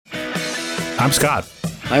I'm Scott.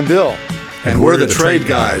 I'm Bill. And we're the Trade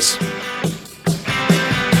Guys.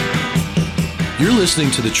 You're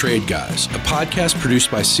listening to The Trade Guys, a podcast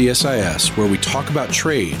produced by CSIS where we talk about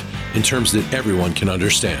trade in terms that everyone can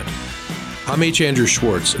understand. I'm H. Andrew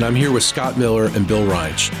Schwartz, and I'm here with Scott Miller and Bill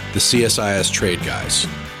Reinsch, the CSIS Trade Guys.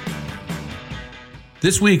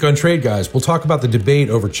 This week on Trade Guys, we'll talk about the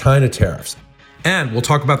debate over China tariffs, and we'll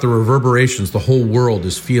talk about the reverberations the whole world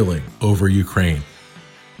is feeling over Ukraine.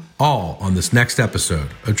 All on this next episode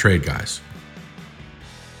of Trade Guys.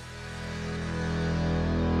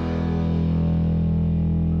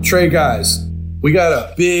 Trade Guys, we got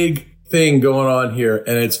a big thing going on here,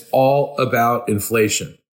 and it's all about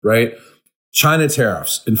inflation, right? China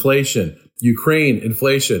tariffs, inflation, Ukraine,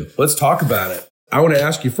 inflation. Let's talk about it. I want to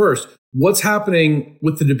ask you first, what's happening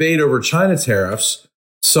with the debate over China tariffs?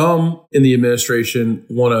 Some in the administration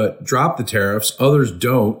want to drop the tariffs, others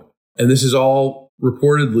don't. And this is all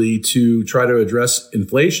reportedly to try to address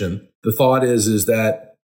inflation. The thought is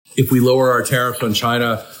that if we lower our tariffs on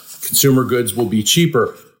China, consumer goods will be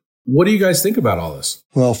cheaper. What do you guys think about all this?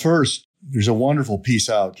 Well, first, there's a wonderful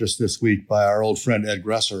piece out just this week by our old friend Ed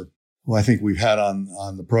Gresser, who I think we've had on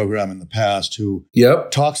the program in the past, who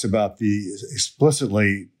talks about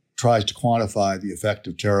explicitly tries to quantify the effect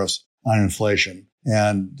of tariffs on inflation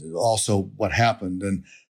and also what happened. And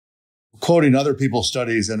quoting other people's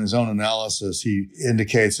studies and his own analysis, he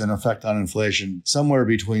indicates an effect on inflation somewhere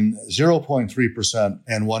between 0.3%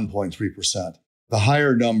 and 1.3%. The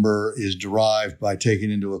higher number is derived by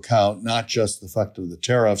taking into account not just the effect of the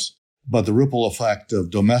tariffs, but the ripple effect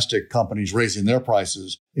of domestic companies raising their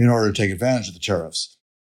prices in order to take advantage of the tariffs.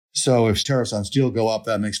 So if tariffs on steel go up,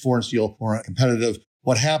 that makes foreign steel more competitive.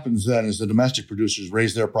 What happens then is the domestic producers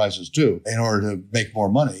raise their prices too in order to make more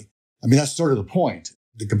money. I mean, that's sort of the point.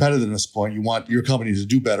 The competitiveness point, you want your company to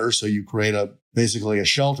do better, so you create basically a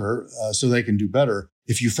shelter so they can do better.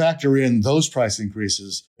 If you factor in those price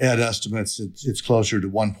increases, Ed estimates it's closer to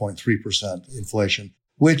 1.3% inflation,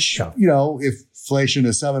 which, if inflation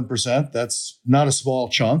is 7%, that's not a small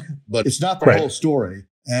chunk, but it's not the whole story.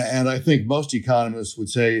 And I think most economists would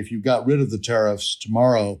say if you got rid of the tariffs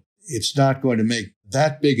tomorrow, it's not going to make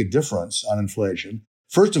that big a difference on inflation.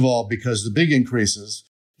 First of all, because the big increases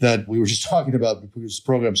that we were just talking about before this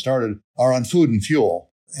program started are on food and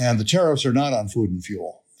fuel. And the tariffs are not on food and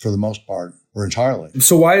fuel for the most part or entirely.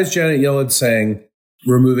 So why is Janet Yellen saying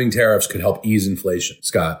removing tariffs could help ease inflation?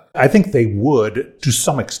 Scott? I think they would to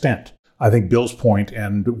some extent. I think Bill's point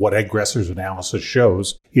and what Ed Gresser's analysis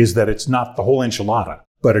shows is that it's not the whole enchilada,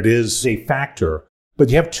 but it is a factor. But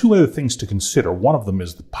you have two other things to consider. One of them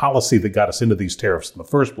is the policy that got us into these tariffs in the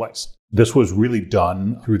first place. This was really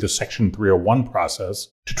done through the Section 301 process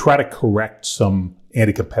to try to correct some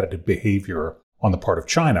anti-competitive behavior on the part of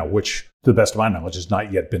China, which, to the best of my knowledge, has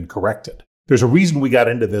not yet been corrected. There's a reason we got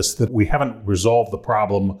into this, that we haven't resolved the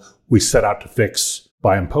problem we set out to fix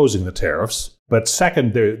by imposing the tariffs. But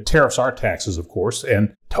second, the tariffs are taxes, of course,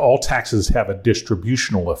 and all taxes have a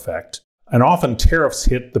distributional effect. And often tariffs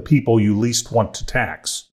hit the people you least want to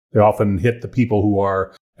tax. They often hit the people who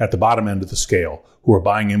are at the bottom end of the scale, who are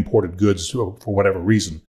buying imported goods for whatever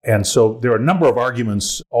reason. And so there are a number of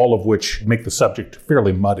arguments, all of which make the subject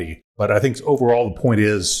fairly muddy. But I think overall the point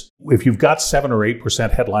is, if you've got 7 or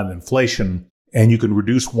 8% headline inflation and you can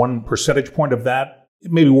reduce 1 percentage point of that,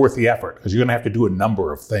 it may be worth the effort because you're going to have to do a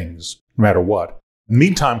number of things no matter what.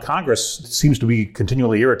 Meantime, Congress seems to be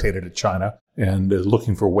continually irritated at China and is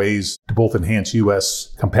looking for ways to both enhance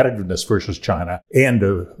U.S. competitiveness versus China. And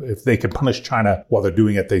if they can punish China while they're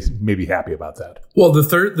doing it, they may be happy about that. Well, the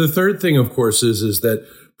third thing, of course, is that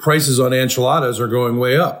prices on enchiladas are going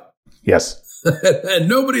way up. Yes. And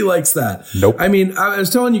nobody likes that. Nope. I mean, I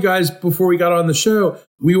was telling you guys before we got on the show,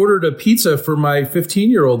 we ordered a pizza for my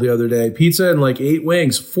 15-year-old the other day. Pizza and 8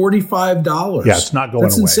 wings, $45. Yeah, it's not going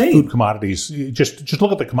That's away. Insane. Food commodities, just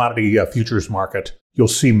look at the commodity futures market. You'll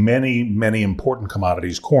see many, many important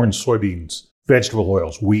commodities, corn, soybeans, vegetable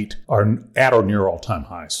oils, wheat, are at or near all-time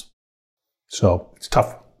highs. So it's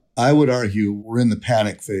tough. I would argue we're in the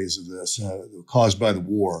panic phase of this, caused by the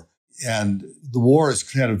war. And the war has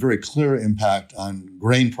had a very clear impact on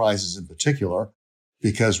grain prices in particular,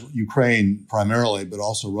 because Ukraine primarily, but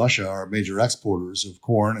also Russia, are major exporters of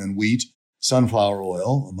corn and wheat, sunflower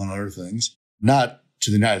oil, among other things, not to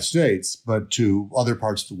the United States, but to other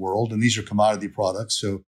parts of the world. And these are commodity products.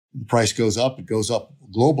 So the price goes up, it goes up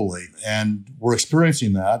globally. And we're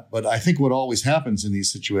experiencing that. But I think what always happens in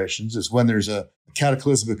these situations is when there's a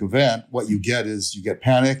cataclysmic event, what you get is you get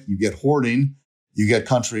panic, you get hoarding, you get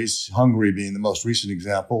countries, Hungary being the most recent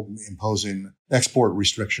example, imposing export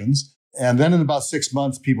restrictions. And then in about 6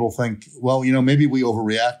 months, people think, well, maybe we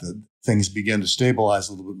overreacted. things begin to stabilize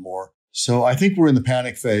a little bit more. So I think we're in the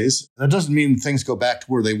panic phase. That doesn't mean things go back to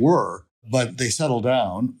where they were, but they settle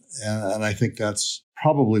down. And I think that's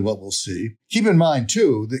probably what we'll see. Keep in mind,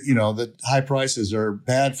 too, that, that high prices are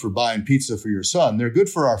bad for buying pizza for your son. They're good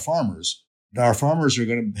for our farmers. Our farmers are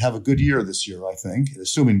going to have a good year this year, I think,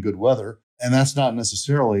 assuming good weather. And that's not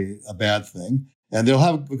necessarily a bad thing. And they'll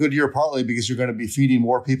have a good year partly because you're going to be feeding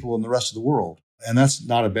more people in the rest of the world. And that's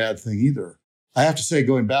not a bad thing either. I have to say,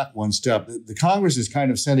 going back one step, the Congress is kind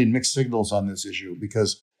of sending mixed signals on this issue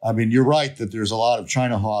because, you're right that there's a lot of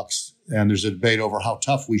China hawks and there's a debate over how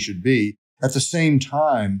tough we should be. At the same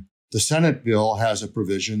time, the Senate bill has a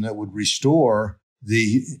provision that would restore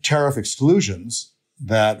the tariff exclusions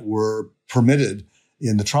that were permitted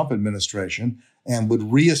in the Trump administration and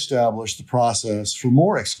would reestablish the process for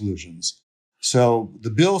more exclusions. So the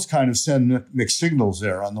bills kind of send mixed signals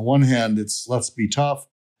there. On the one hand, it's let's be tough.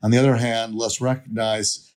 On the other hand, let's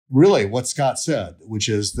recognize really what Scott said, which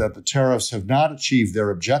is that the tariffs have not achieved their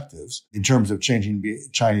objectives in terms of changing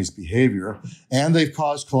Chinese behavior, and they've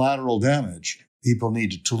caused collateral damage. People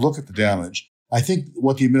need to look at the damage. I think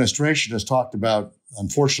what the administration has talked about,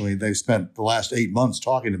 unfortunately, they've spent the last 8 months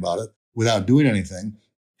talking about it without doing anything,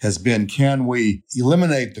 has been, can we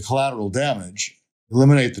eliminate the collateral damage,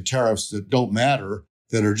 eliminate the tariffs that don't matter,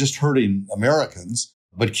 that are just hurting Americans,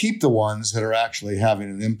 but keep the ones that are actually having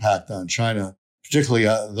an impact on China, particularly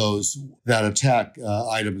those that attack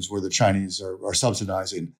items where the Chinese are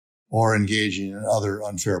subsidizing or engaging in other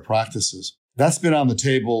unfair practices. That's been on the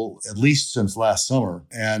table at least since last summer.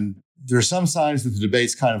 And there are some signs that the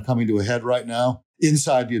debate's kind of coming to a head right now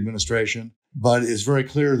inside the administration, but it's very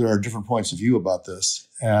clear there are different points of view about this.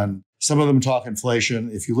 And some of them talk inflation.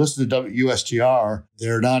 If you listen to USTR,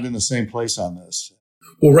 they're not in the same place on this.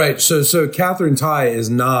 Well, right. So Catherine Tai is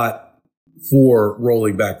not for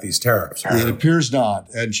rolling back these tariffs. It appears not.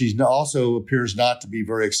 And she also appears not to be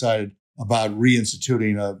very excited about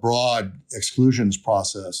reinstituting a broad exclusions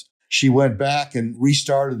process. She went back and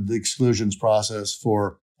restarted the exclusions process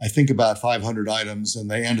for, I think, about 500 items, and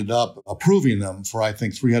they ended up approving them for, I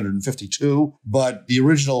think, 352. But the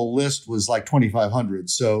original list was like 2,500.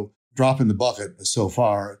 So drop in the bucket so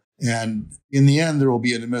far. And in the end, there will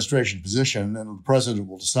be an administration position and the president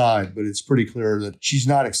will decide. But it's pretty clear that she's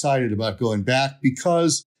not excited about going back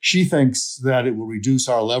because she thinks that it will reduce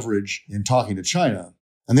our leverage in talking to China.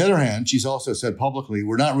 On the other hand, she's also said publicly,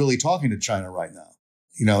 we're not really talking to China right now.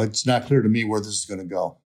 It's not clear to me where this is going to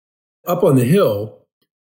go. Up on the Hill,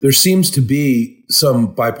 there seems to be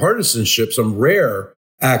some bipartisanship, some rare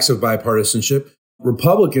acts of bipartisanship.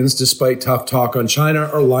 Republicans, despite tough talk on China,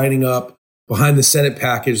 are lining up behind the Senate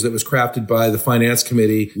package that was crafted by the Finance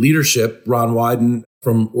Committee leadership, Ron Wyden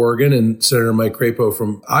from Oregon and Senator Mike Crapo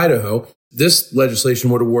from Idaho. This legislation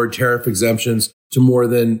would award tariff exemptions to more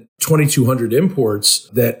than 2,200 imports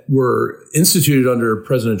that were instituted under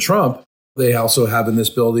President Trump. They also have in this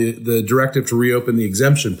bill the directive to reopen the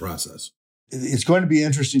exemption process. It's going to be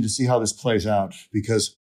interesting to see how this plays out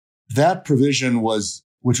because that provision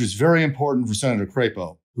which was very important for Senator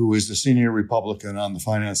Crapo, who is the senior Republican on the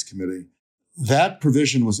Finance Committee. That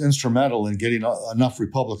provision was instrumental in getting enough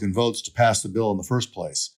Republican votes to pass the bill in the first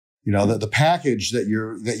place. The package that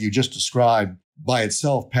you just described by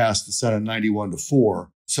itself passed the Senate 91-4.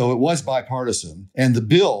 So it was bipartisan. And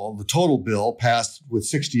the total bill passed with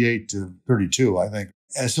 68-32, I think.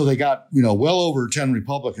 And so they got, well over 10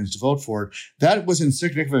 Republicans to vote for it. That was in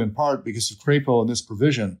significant part because of Crapo and this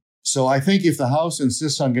provision. So I think if the House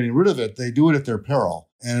insists on getting rid of it, they do it at their peril.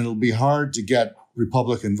 And it'll be hard to get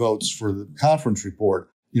Republican votes for the conference report,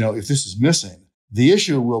 if this is missing. The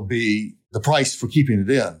issue will be the price for keeping it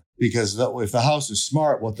in, because if the House is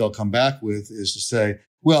smart, what they'll come back with is to say,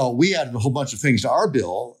 well, we added a whole bunch of things to our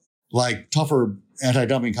bill, like tougher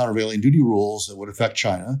anti-dumping countervailing duty rules that would affect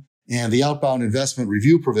China, and the outbound investment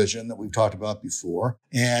review provision that we've talked about before,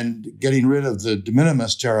 and getting rid of the de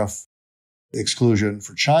minimis tariff exclusion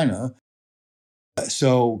for China.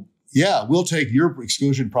 So, yeah, we'll take your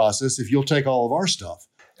exclusion process if you'll take all of our stuff.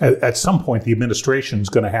 At some point, the administration is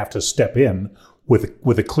going to have to step in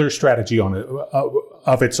with a clear strategy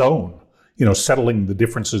of its own, settling the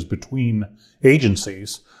differences between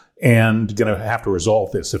agencies, and going to have to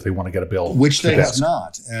resolve this if they want to get a bill. Which they have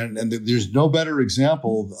not. And there's no better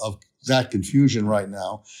example of that confusion right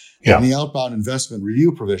now than the outbound investment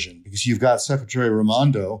review provision, because you've got Secretary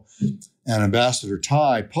Raimondo and Ambassador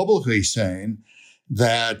Tai publicly saying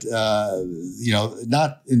that,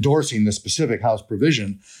 not endorsing the specific House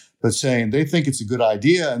provision, but saying they think it's a good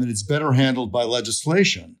idea and that it's better handled by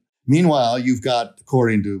legislation, Meanwhile, you've got,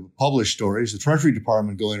 according to published stories, the Treasury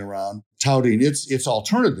Department going around touting its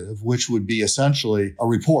alternative, which would be essentially a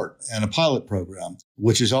report and a pilot program,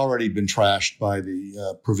 which has already been trashed by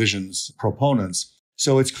the provisions proponents.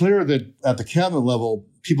 So it's clear that at the cabinet level,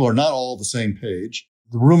 people are not all on the same page.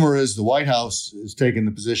 The rumor is the White House is taking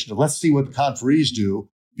the position of let's see what the conferees do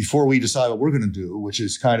before we decide what we're going to do, which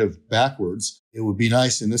is kind of backwards. It would be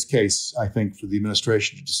nice in this case, I think, for the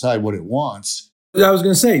administration to decide what it wants. I was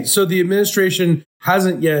going to say, so the administration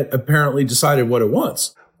hasn't yet apparently decided what it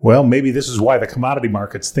wants. Well, maybe this is why the commodity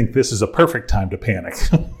markets think this is a perfect time to panic.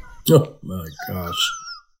 Oh, my gosh.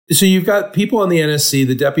 So you've got people on the NSC,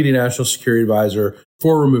 the Deputy National Security Advisor,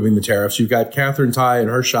 for removing the tariffs. You've got Catherine Tai and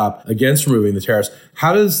her shop against removing the tariffs.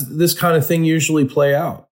 How does this kind of thing usually play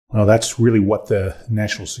out? Well, that's really what the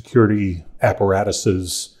national security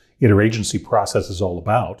apparatus's interagency process is all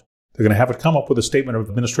about. They're going to have to come up with a statement of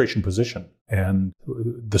administration position. And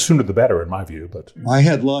the sooner the better, in my view. But I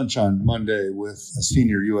had lunch on Monday with a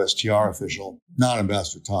senior USTR official, not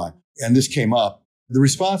Ambassador Tai, and this came up. The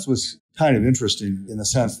response was kind of interesting in the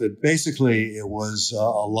sense that basically it was a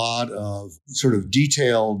lot of sort of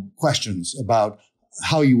detailed questions about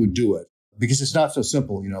how you would do it. Because it's not so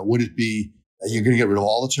simple. Would it be, you're going to get rid of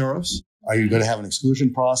all the tariffs? Are you going to have an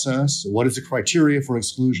exclusion process? What is the criteria for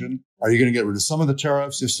exclusion? Are you going to get rid of some of the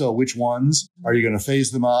tariffs? If so, which ones? Are you going to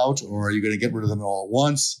phase them out, or are you going to get rid of them all at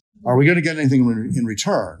once? Are we going to get anything in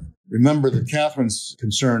return? Remember that Catherine's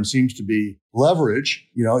concern seems to be leverage.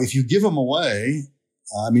 If you give them away,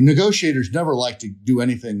 negotiators never like to do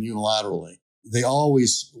anything unilaterally. They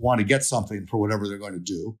always want to get something for whatever they're going to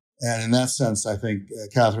do. And in that sense, I think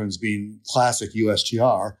Catherine's being classic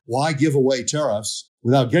USTR. Why give away tariffs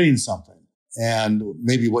without getting something? And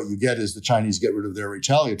maybe what you get is the Chinese get rid of their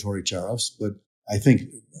retaliatory tariffs. But I think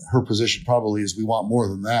her position probably is we want more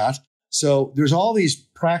than that. So there's all these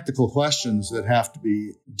practical questions that have to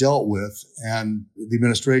be dealt with. And the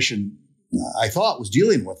administration, I thought, was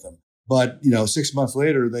dealing with them. But, 6 months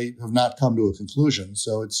later, they have not come to a conclusion.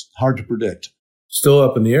 So it's hard to predict. Still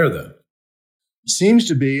up in the air, then. Seems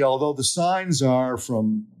to be, although the signs are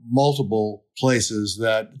from multiple places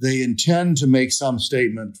that they intend to make some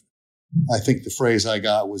statement. I think the phrase I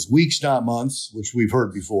got was weeks, not months, which we've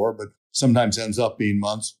heard before, but sometimes ends up being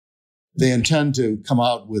months. They intend to come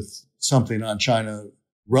out with something on China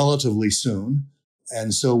relatively soon.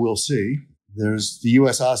 And so we'll see. There's the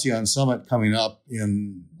U.S.-ASEAN summit coming up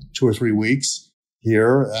in 2 or 3 weeks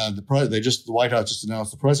here. The White House just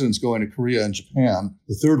announced the president's going to Korea and Japan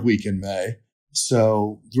the 3rd week in May.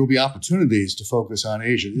 So there will be opportunities to focus on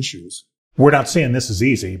Asian issues. We're not saying this is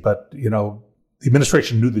easy, but, the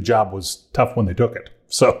administration knew the job was tough when they took it.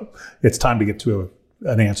 So it's time to get to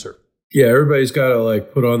an answer. Yeah, everybody's got to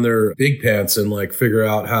put on their big pants and figure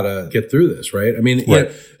out how to get through this, right? Right.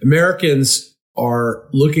 Yeah, Americans are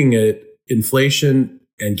looking at inflation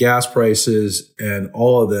and gas prices and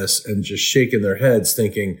all of this and just shaking their heads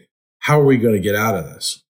thinking, how are we going to get out of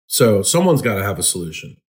this? So someone's got to have a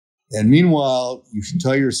solution. And meanwhile, you should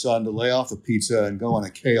tell your son to lay off the pizza and go on a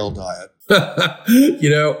kale diet.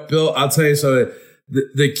 Bill, I'll tell you something.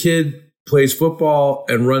 The kid plays football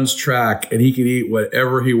and runs track, and he can eat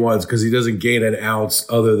whatever he wants because he doesn't gain an ounce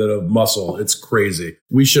other than a muscle. It's crazy.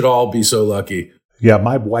 We should all be so lucky. Yeah,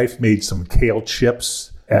 my wife made some kale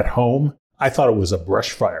chips at home. I thought it was a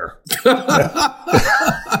brush fire.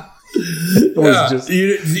 It was just,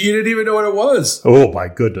 you didn't even know what it was. Oh, my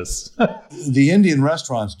goodness. The Indian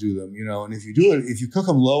restaurants do them, and if you cook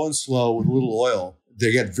them low and slow with a little oil,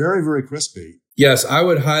 they get very, very crispy. Yes, I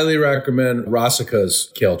would highly recommend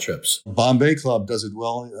Rasika's kale chips. Bombay Club does it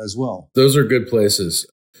well as well. Those are good places.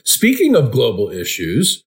 Speaking of global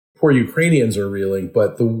issues, poor Ukrainians are reeling,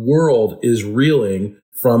 but the world is reeling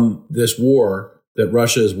from this war that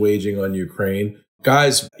Russia is waging on Ukraine.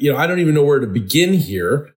 Guys, I don't even know where to begin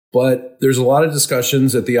here. But there's a lot of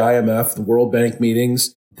discussions at the IMF, the World Bank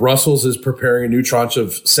meetings. Brussels is preparing a new tranche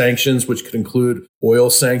of sanctions, which could include oil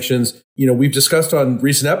sanctions. We've discussed on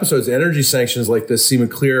recent episodes, energy sanctions like this seem a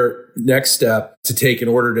clear next step to take in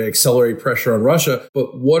order to accelerate pressure on Russia.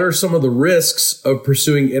 But what are some of the risks of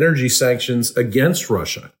pursuing energy sanctions against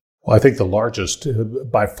Russia? Well, I think the largest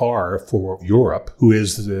by far for Europe, who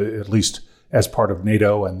is at least as part of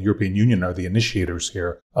NATO and the European Union are the initiators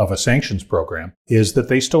here of a sanctions program, is that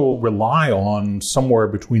they still rely on somewhere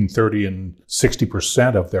between 30 and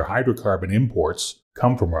 60% of their hydrocarbon imports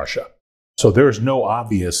come from Russia. So there is no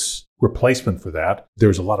obvious replacement for that.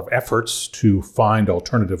 There's a lot of efforts to find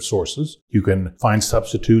alternative sources. You can find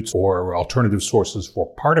substitutes or alternative sources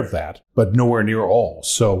for part of that, but nowhere near all.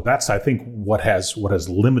 So that's, I think, what has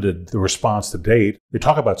limited the response to date. They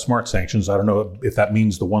talk about smart sanctions. I don't know if that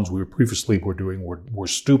means the ones we previously were doing were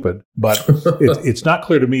stupid, but it's not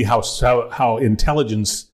clear to me how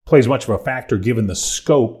intelligence plays much of a factor given the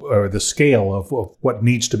scope or the scale of what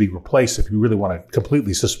needs to be replaced if you really want to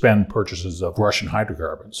completely suspend purchases of Russian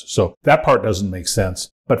hydrocarbons. So that part doesn't make sense.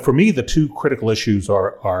 But for me, the two critical issues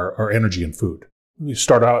are energy and food. You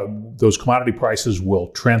start out, those commodity prices will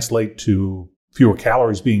translate to fewer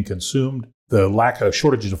calories being consumed. The lack of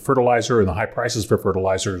shortages of fertilizer and the high prices for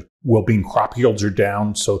fertilizer will mean crop yields are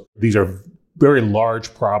down. So these are very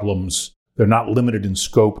large problems. They're not limited in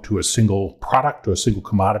scope to a single product or a single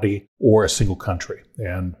commodity or a single country.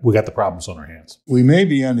 And we got the problems on our hands. We may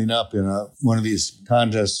be ending up in one of these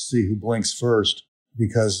contests to see who blinks first,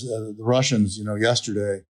 because the Russians,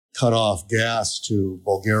 yesterday cut off gas to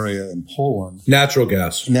Bulgaria and Poland. Natural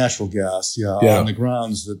gas, on the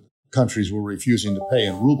grounds that countries were refusing to pay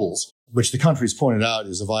in rubles, which the countries pointed out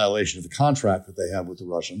is a violation of the contract that they have with the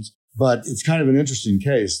Russians. But it's kind of an interesting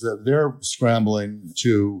case that they're scrambling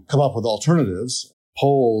to come up with alternatives.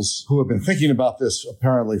 Poles who have been thinking about this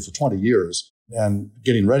apparently for 20 years and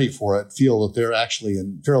getting ready for it feel that they're actually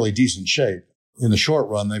in fairly decent shape. In the short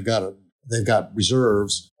run, they've got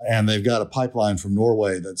reserves, and they've got a pipeline from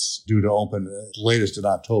Norway that's due to open at latest in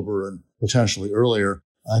October and potentially earlier.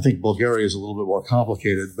 I think Bulgaria is a little bit more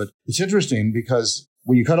complicated, but it's interesting because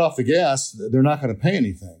when you cut off the gas, they're not going to pay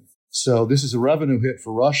anything. So this is a revenue hit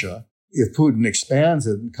for Russia. If Putin expands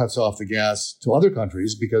it and cuts off the gas to other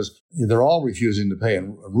countries, because they're all refusing to pay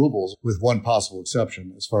in rubles, with one possible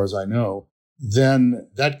exception, as far as I know, then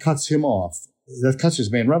that cuts him off. That cuts his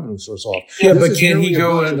main revenue source off. Yeah, but can he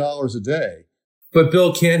go $1 a day? But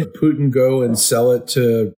Bill, can Putin go and sell it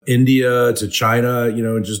to India, to China?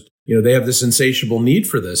 They have this insatiable need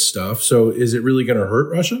for this stuff. So is it really going to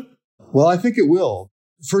hurt Russia? Well, I think it will.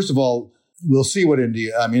 First of all, we'll see what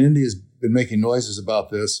India's been making noises about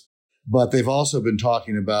this, but they've also been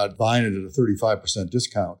talking about buying it at a 35%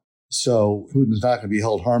 discount. So Putin's not going to be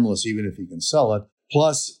held harmless even if he can sell it.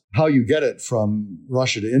 Plus, how you get it from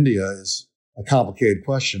Russia to India is a complicated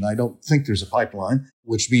question. I don't think there's a pipeline,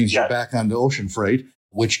 which means you're back onto ocean freight,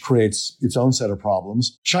 which creates its own set of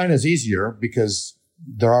problems. China's easier because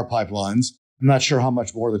there are pipelines. I'm not sure how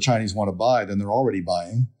much more the Chinese want to buy than they're already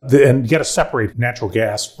buying. And you got to separate natural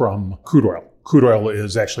gas from crude oil. Crude oil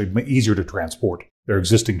is actually easier to transport. There are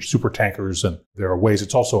existing super tankers, and there are ways.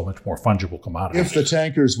 It's also a much more fungible commodity. If the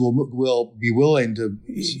tankers will be willing to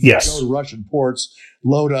go to Russian ports,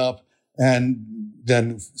 load up, and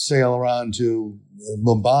then sail around to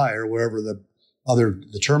Mumbai or wherever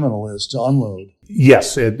the terminal is to unload.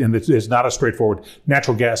 Yes, and it's not as straightforward.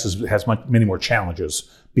 Natural gas has many more challenges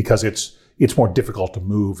because it's more difficult to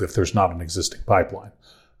move if there's not an existing pipeline.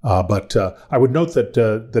 But I would note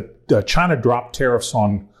that China dropped tariffs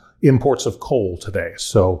on imports of coal today.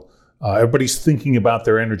 So everybody's thinking about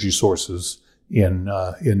their energy sources in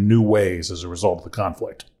new ways as a result of the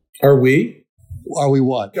conflict. Are we? Are we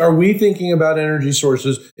what? Are we thinking about energy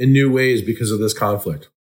sources in new ways because of this conflict?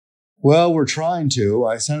 Well, we're trying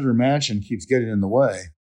to. Senator Manchin keeps getting in the way.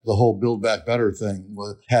 The whole Build Back Better thing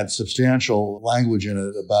had substantial language in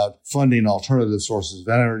it about funding alternative sources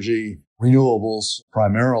of energy, renewables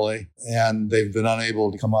primarily, and they've been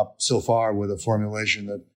unable to come up so far with a formulation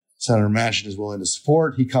that Senator Manchin is willing to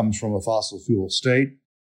support. He comes from a fossil fuel state.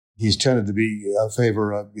 He's tended to be in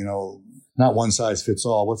favor of, not one size fits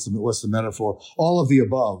all. What's the metaphor? All of the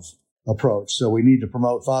above approach. So we need to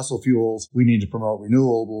promote fossil fuels. We need to promote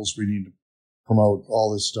renewables. We need to promote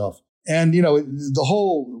all this stuff. And,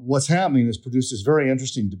 what's happening has produced this very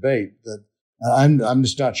interesting debate that I'm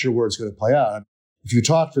just not sure where it's going to play out. If you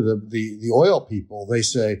talk to the oil people, they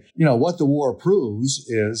say, what the war proves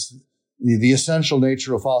is the essential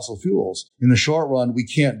nature of fossil fuels. In the short run, we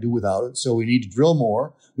can't do without it. So we need to drill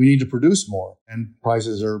more. We need to produce more. And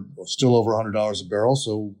prices are still over $100 a barrel.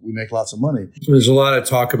 So we make lots of money. There's a lot of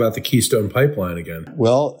talk about the Keystone Pipeline again.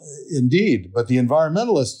 Well, indeed. But the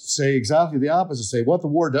environmentalists say exactly the opposite. Say what the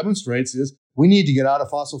war demonstrates is we need to get out of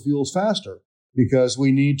fossil fuels faster because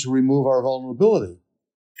we need to remove our vulnerability.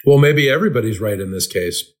 Well, maybe everybody's right in this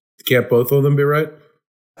case. Can't both of them be right?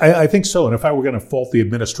 I think so. And if I were going to fault the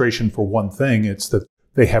administration for one thing, it's that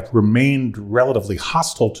they have remained relatively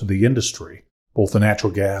hostile to the industry, both the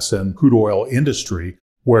natural gas and crude oil industry,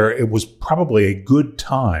 where it was probably a good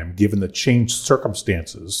time, given the changed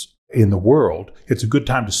circumstances in the world, it's a good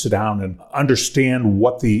time to sit down and understand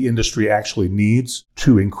what the industry actually needs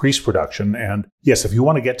to increase production. And yes, if you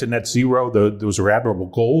want to get to net zero, those are admirable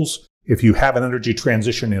goals. If you have an energy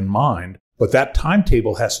transition in mind, but that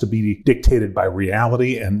timetable has to be dictated by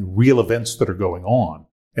reality and real events that are going on.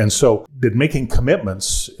 And so making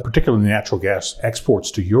commitments, particularly natural gas exports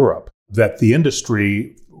to Europe, that the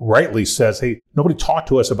industry rightly says, hey, nobody talked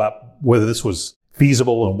to us about whether this was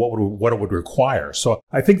feasible and what it would require. So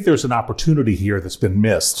I think there's an opportunity here that's been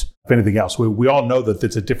missed. If anything else, we all know that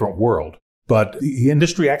it's a different world. But the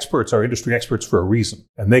industry experts are industry experts for a reason,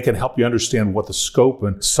 and they can help you understand what the scope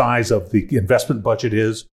and size of the investment budget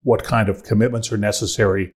is, what kind of commitments are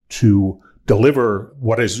necessary to deliver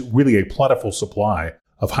what is really a plentiful supply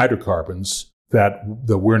of hydrocarbons that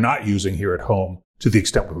we're not using here at home to the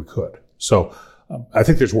extent that we could. So I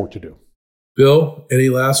think there's work to do. Bill, any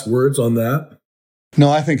last words on that? No,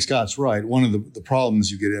 I think Scott's right. One of the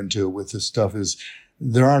problems you get into with this stuff is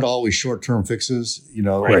there aren't always short-term fixes.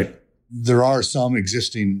 Right. There are some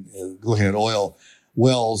existing, looking at oil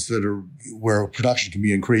wells that are where production can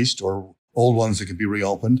be increased, or old ones that can be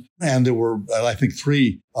reopened. And there were, I think,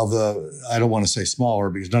 three of I don't want to say smaller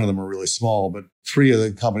because none of them are really small, but three of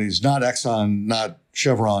the companies, not Exxon, not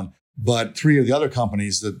Chevron, but three of the other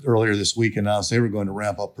companies that earlier this week announced they were going to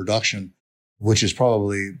ramp up production, which is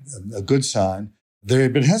probably a good sign.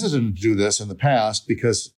 They've been hesitant to do this in the past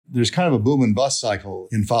because there's kind of a boom and bust cycle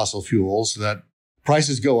in fossil fuels that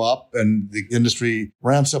prices go up and the industry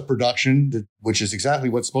ramps up production, which is exactly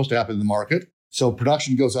what's supposed to happen in the market. So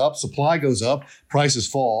production goes up, supply goes up, prices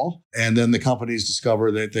fall, and then the companies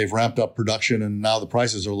discover that they've ramped up production and now the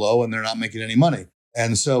prices are low and they're not making any money.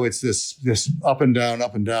 And so it's this up and down,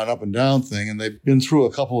 up and down, up and down thing. And they've been through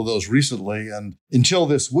a couple of those recently. And until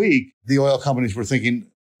this week, the oil companies were thinking,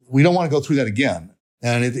 we don't want to go through that again.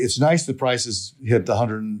 And it's nice that prices hit the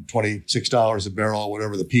 $126 a barrel,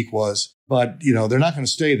 whatever the peak was. But, they're not going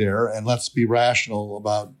to stay there. And let's be rational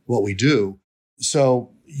about what we do.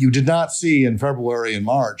 So you did not see in February and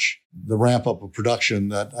March the ramp up of production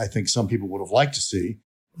that I think some people would have liked to see.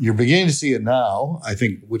 You're beginning to see it now, I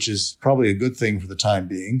think, which is probably a good thing for the time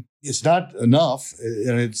being. It's not enough,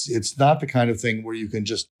 and it's not the kind of thing where you can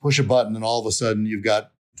just push a button and all of a sudden you've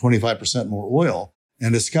got 25% more oil.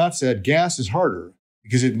 And as Scott said, gas is harder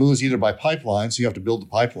because it moves either by pipeline, so you have to build the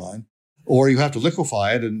pipeline, or you have to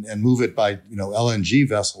liquefy it and move it by LNG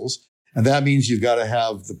vessels. And that means you've got to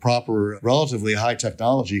have the proper, relatively high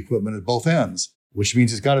technology equipment at both ends, which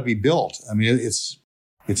means it's got to be built. I mean,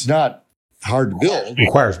 it's not hard to build. It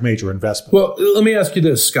requires major investment. Well, let me ask you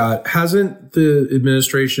this, Scott. Hasn't the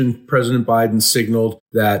administration, President Biden, signaled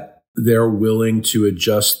that they're willing to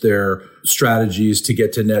adjust their strategies to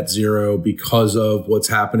get to net zero because of what's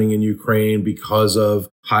happening in Ukraine, because of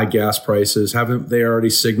high gas prices? Haven't they already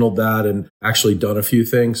signaled that and actually done a few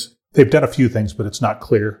things? They've done a few things, but it's not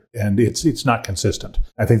clear and it's not consistent.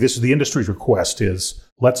 I think this is the industry's request is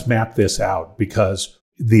let's map this out because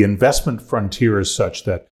the investment frontier is such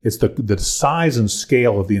that it's the size and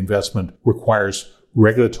scale of the investment requires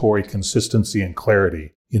regulatory consistency and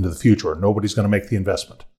clarity into the future. Nobody's going to make the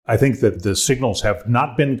investment. I think that the signals have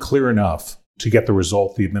not been clear enough to get the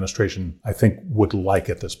result the administration, I think, would like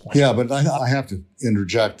at this point. Yeah, but I have to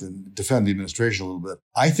interject and defend the administration a little bit.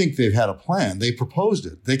 I think they've had a plan. They proposed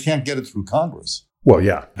it. They can't get it through Congress. Well,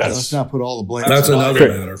 yeah. Let's not put all the blame. That's another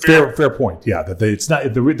matter. Fair point. Yeah, that it's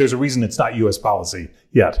not. There's a reason it's not U.S. policy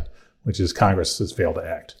yet, which is Congress has failed to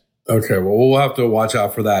act. Okay, well, we'll have to watch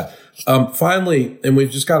out for that. Finally, and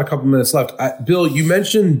we've just got a couple minutes left. Bill, you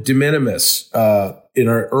mentioned de minimis in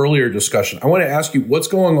our earlier discussion. I want to ask you, what's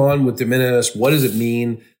going on with de minimis? What does it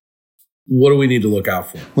mean? What do we need to look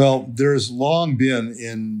out for? Well, there's long been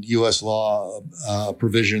in U.S. law a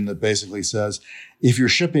provision that basically says if you're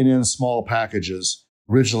shipping in small packages,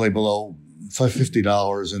 originally below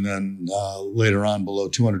 $50 and then later on below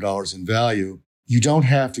 $200 in value, you don't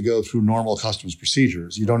have to go through normal customs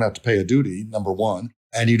procedures. You don't have to pay a duty, number one,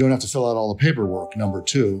 and you don't have to fill out all the paperwork, number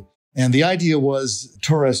two. And the idea was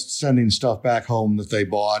tourists sending stuff back home that they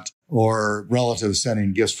bought or relatives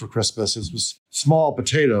sending gifts for Christmas. It was small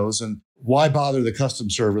potatoes. And why bother the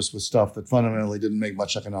customs service with stuff that fundamentally didn't make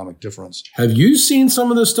much economic difference? Have you seen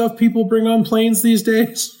some of the stuff people bring on planes these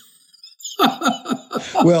days?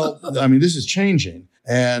 Well, I mean, this is changing.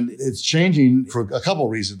 And it's changing for a couple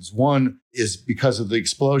of reasons. One is because of the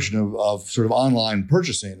explosion of sort of online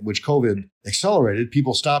purchasing, which COVID accelerated.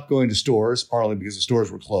 People stopped going to stores, partly because the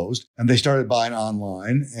stores were closed, and they started buying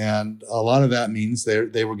online. And a lot of that means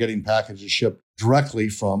they were getting packages shipped directly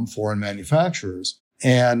from foreign manufacturers.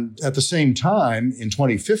 And at the same time, in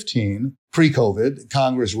 2015, pre-COVID,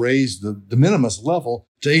 Congress raised the de minimis level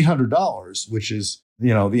to $800, which is,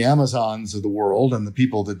 the Amazons of the world and the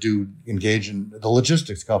people that do engage in the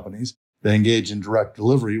logistics companies that engage in direct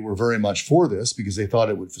delivery were very much for this because they thought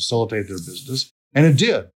it would facilitate their business. And it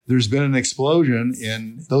did. There's been an explosion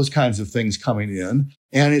in those kinds of things coming in,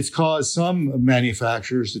 and it's caused some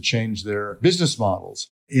manufacturers to change their business models.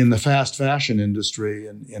 In the fast fashion industry,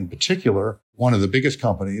 in particular, one of the biggest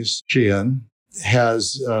companies, Shein,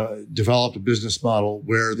 has developed a business model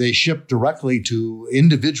where they ship directly to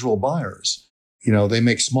individual buyers. They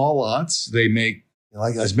make small lots. They make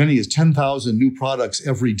like as many as 10,000 new products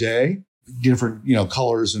every day, different,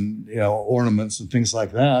 colors and, ornaments and things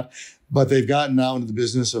like that. But they've gotten now into the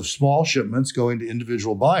business of small shipments going to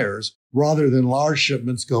individual buyers rather than large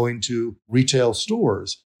shipments going to retail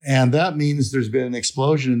stores. And that means there's been an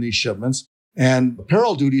explosion in these shipments, and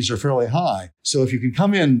apparel duties are fairly high. So if you can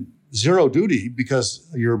come in zero duty because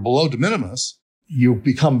you're below de minimis, you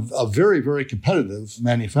become a very, very competitive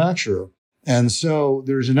manufacturer. And so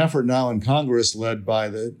there's an effort now in Congress led by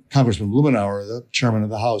the Congressman Blumenauer, the chairman of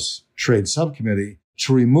the House Trade Subcommittee,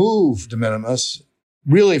 to remove de minimis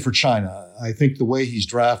really for China. I think the way he's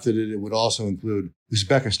drafted it, it would also include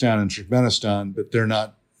Uzbekistan and Turkmenistan, but they're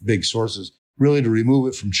not big sources, really to remove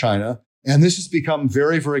it from China. And this has become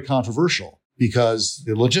very, very controversial because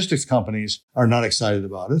the logistics companies are not excited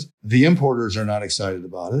about it. The importers are not excited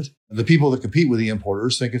about it. The people that compete with the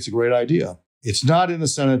importers think it's a great idea. It's not in the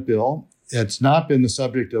Senate bill. It's not been the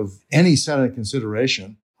subject of any Senate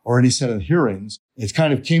consideration or any Senate hearings. It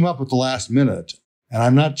kind of came up at the last minute. And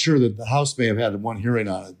I'm not sure that the House may have had one hearing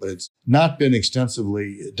on it, but it's not been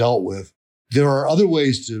extensively dealt with. There are other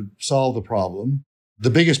ways to solve the problem. The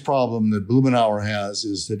biggest problem that Blumenauer has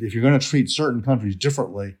is that if you're going to treat certain countries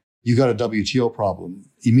differently, you got a WTO problem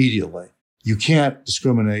immediately. You can't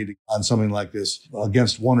discriminate on something like this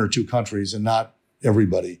against one or two countries and not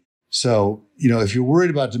everybody. So, if you're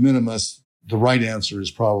worried about de minimis, the right answer is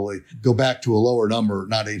probably go back to a lower number,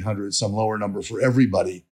 not 800, some lower number for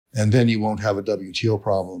everybody. And then you won't have a WTO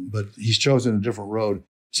problem. But he's chosen a different road.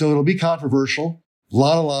 So it'll be controversial. A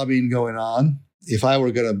lot of lobbying going on. If I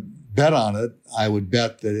were going to bet on it, I would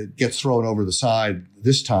bet that it gets thrown over the side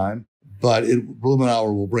this time. But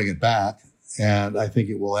Blumenauer will bring it back. And I think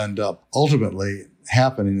it will end up ultimately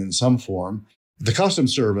happening in some form. The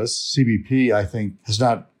Customs Service, CBP, I think, has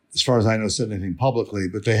not, as far as I know, said anything publicly,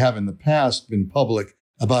 but they have in the past been public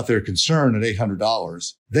about their concern at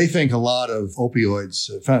 $800. They think a lot of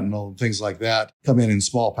opioids, fentanyl, and things like that come in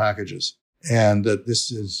small packages, and that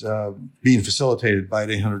this is being facilitated by an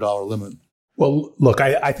 $800 limit. Well, look,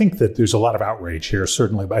 I think that there's a lot of outrage here,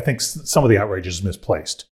 certainly, but I think some of the outrage is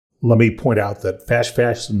misplaced. Let me point out that fast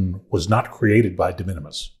fashion was not created by de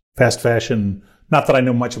minimis. Fast fashion, not that I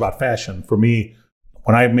know much about fashion, for me,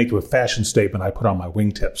 when I make a fashion statement, I put on my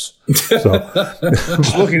wingtips. So,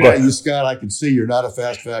 just looking at you, Scott, I can see you're not a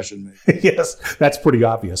fast fashion man. Yes, that's pretty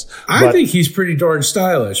obvious. I think he's pretty darn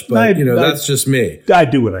stylish, but that's just me. I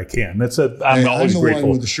do what I can. I'm always I'm the grateful.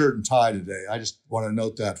 one with the shirt and tie today. I just want to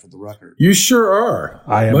note that for the record. You sure are.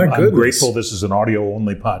 I'm grateful this is an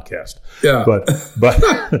audio-only podcast. Yeah. But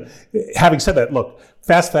having said that, look,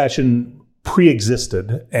 fast fashion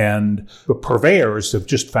pre-existed, and the purveyors have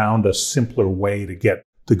just found a simpler way to get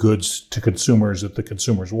the goods to consumers that the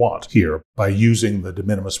consumers want here by using the de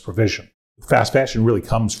minimis provision. Fast fashion really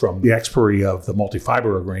comes from the expiry of the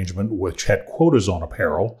multi-fiber arrangement, which had quotas on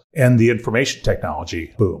apparel, and the information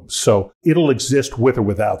technology boom. So it'll exist with or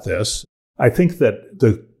without this. I think that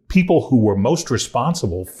the people who were most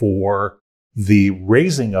responsible for the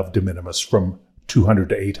raising of de minimis from 200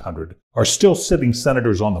 to 800 are still sitting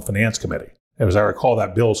senators on the Finance Committee. As I recall,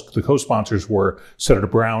 that bill, the co-sponsors were Senator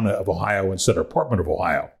Brown of Ohio and Senator Portman of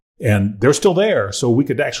Ohio. And they're still there, so we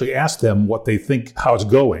could actually ask them what they think, how it's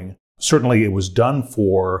going. Certainly, it was done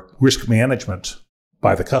for risk management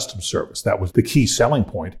by the Customs Service. That was the key selling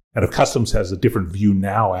point. And if Customs has a different view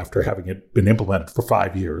now after having it been implemented for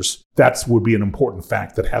 5 years, that would be an important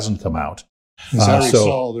fact that hasn't come out. As I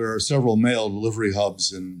recall, there are several mail delivery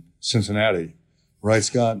hubs in Cincinnati. Right,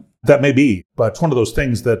 Scott? That may be, but it's one of those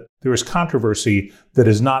things that there is controversy that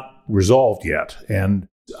is not resolved yet. And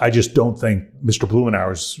I just don't think Mr.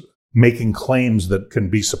 Blumenauer is making claims that can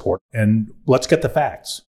be supported. And let's get the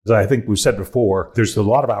facts. As I think we've said before, there's a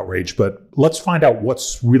lot of outrage, but let's find out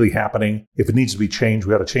what's really happening. If it needs to be changed,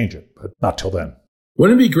 we ought to change it, but not till then.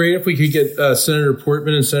 Wouldn't it be great if we could get Senator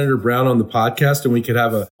Portman and Senator Brown on the podcast and we could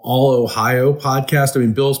have an all-Ohio podcast? I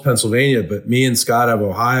mean, Bill's Pennsylvania, but me and Scott have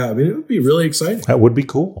Ohio. I mean, it would be really exciting. That would be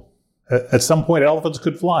cool. At some point, elephants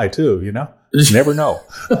could fly too, Never know.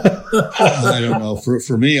 I don't know.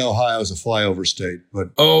 For me, Ohio is a flyover state.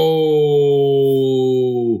 But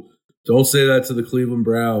don't say that to the Cleveland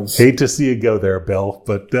Browns. Hate to see you go there, Bill,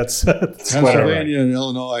 but that's Pennsylvania and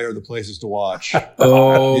Illinois are the places to watch.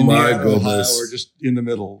 Oh, my goodness. Ohio are just in the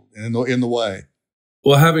middle, in the way.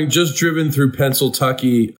 Well, having just driven through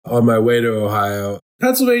Pennsylvania on my way to Ohio,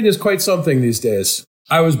 Pennsylvania is quite something these days.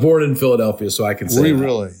 I was born in Philadelphia, so I can say that.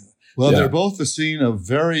 Really? Well, Yeah. They're both the scene of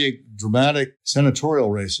very dramatic senatorial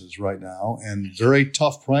races right now and very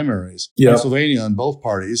tough primaries. Yeah. Pennsylvania on both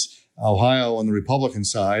parties, Ohio on the Republican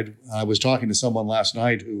side. I was talking to someone last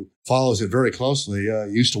night who follows it very closely,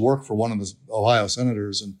 used to work for one of the Ohio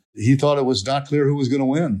senators, and he thought it was not clear who was going to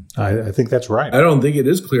win. I think that's right. I don't think it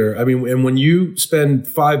is clear. I mean, and when you spend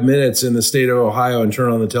 5 minutes in the state of Ohio and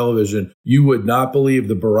turn on the television, you would not believe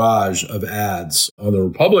the barrage of ads on the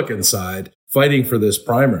Republican side fighting for this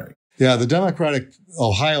primary. Yeah, the Democratic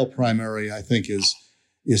Ohio primary, I think, is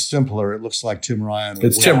simpler. It looks like Tim Ryan.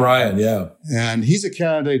 It's Tim Ryan, yeah. And he's a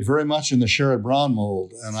candidate very much in the Sherrod Brown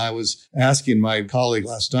mold. And I was asking my colleague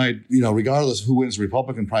last night, regardless of who wins the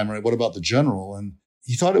Republican primary, what about the general? And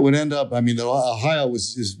he thought it would end up, Ohio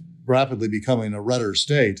is rapidly becoming a redder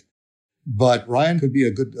state, but Ryan could be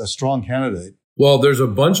a strong candidate. Well, there's a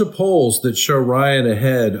bunch of polls that show Ryan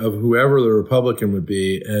ahead of whoever the Republican would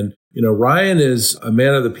be. And, Ryan is a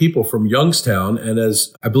man of the people from Youngstown. And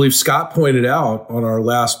as I believe Scott pointed out on our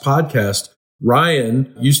last podcast,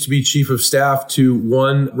 Ryan used to be chief of staff to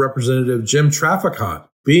one Representative Jim Traficant.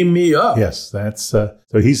 Beam me up. Yes, that's so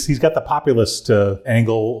he's got the populist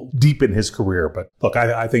angle deep in his career. But look,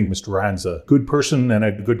 I think Mr. Ryan's a good person and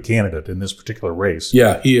a good candidate in this particular race.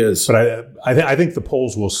 Yeah, he is. But I think the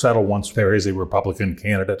polls will settle once there is a Republican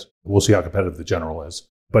candidate. We'll see how competitive the general is.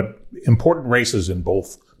 But important races in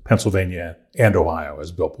both Pennsylvania and Ohio,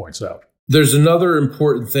 as Bill points out. There's another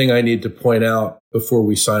important thing I need to point out before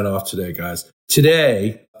we sign off today, guys.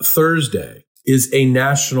 Today, Thursday, is a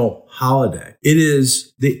national holiday. It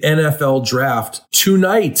is the NFL draft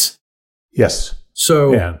tonight. Yes.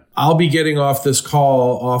 So I'll be getting off this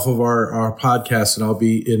call off of our podcast, and I'll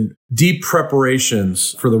be in deep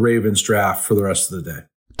preparations for the Ravens draft for the rest of the day.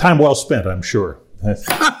 Time well spent, I'm sure.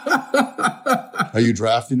 Are you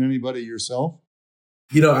drafting anybody yourself?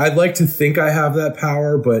 I'd like to think I have that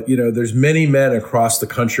power, but, there's many men across the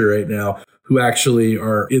country right now who actually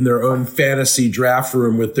are in their own fantasy draft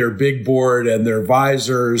room with their big board and their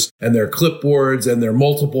visors and their clipboards and their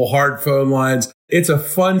multiple hard phone lines. It's a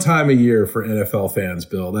fun time of year for NFL fans,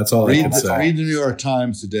 Bill. That's all I can say. Read the New York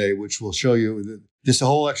Times today, which will show you that this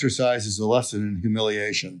whole exercise is a lesson in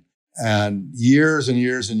humiliation. And years and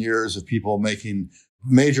years and years of people making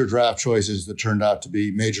major draft choices that turned out to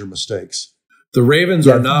be major mistakes. The Ravens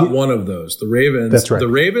are not one of those. The Ravens, that's right. The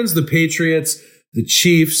Ravens, the Patriots, the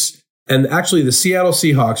Chiefs, and actually the Seattle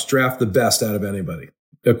Seahawks draft the best out of anybody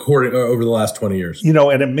over the last 20 years.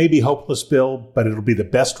 And it may be hopeless, Bill, but it'll be the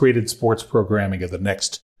best rated sports programming of the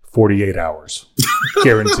next 48 hours.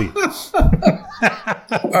 Guaranteed. All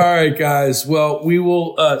right, guys. Well, we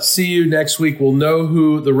will see you next week. We'll know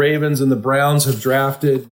who the Ravens and the Browns have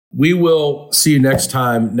drafted. We will see you next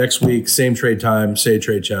week, same trade time, same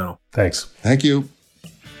trade channel. Thanks. Thank you.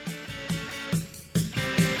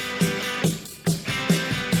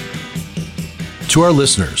 To our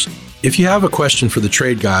listeners, if you have a question for the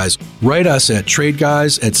Trade Guys, write us at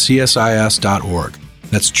tradeguys@csis.org.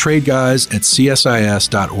 That's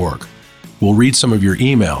tradeguys@csis.org. We'll read some of your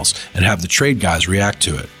emails and have the Trade Guys react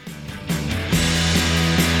to it.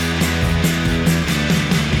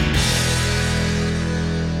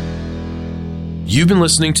 You've been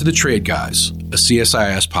listening to The Trade Guys, a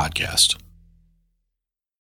CSIS podcast.